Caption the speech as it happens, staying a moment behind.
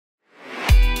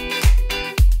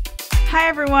Hi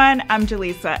everyone, I'm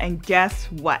Jaleesa, and guess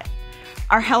what?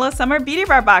 Our Hello Summer Beauty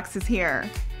Bar box is here.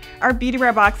 Our Beauty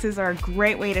Bar boxes are a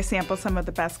great way to sample some of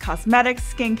the best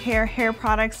cosmetics, skincare, hair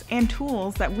products, and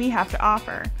tools that we have to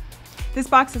offer. This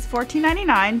box is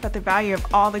 $14.99, but the value of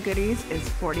all the goodies is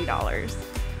 $40.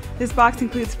 This box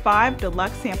includes 5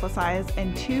 deluxe sample size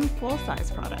and 2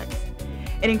 full-size products.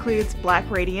 It includes Black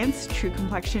Radiance True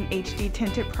Complexion HD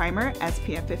Tinted Primer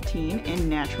SPF 15 in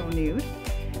Natural Nude,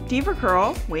 Diva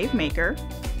Curl Wave Maker,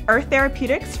 Earth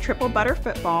Therapeutics Triple Butter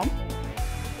Foot Balm,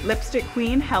 Lipstick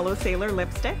Queen Hello Sailor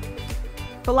Lipstick,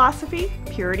 Philosophy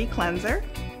Purity Cleanser,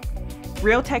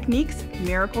 Real Techniques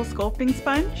Miracle Sculpting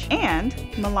Sponge, and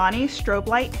Milani Strobe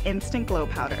Light Instant Glow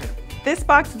Powder. This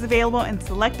box is available in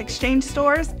select exchange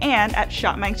stores and at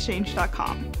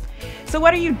shopmyexchange.com. So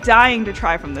what are you dying to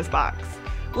try from this box?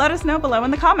 Let us know below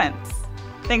in the comments.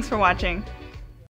 Thanks for watching.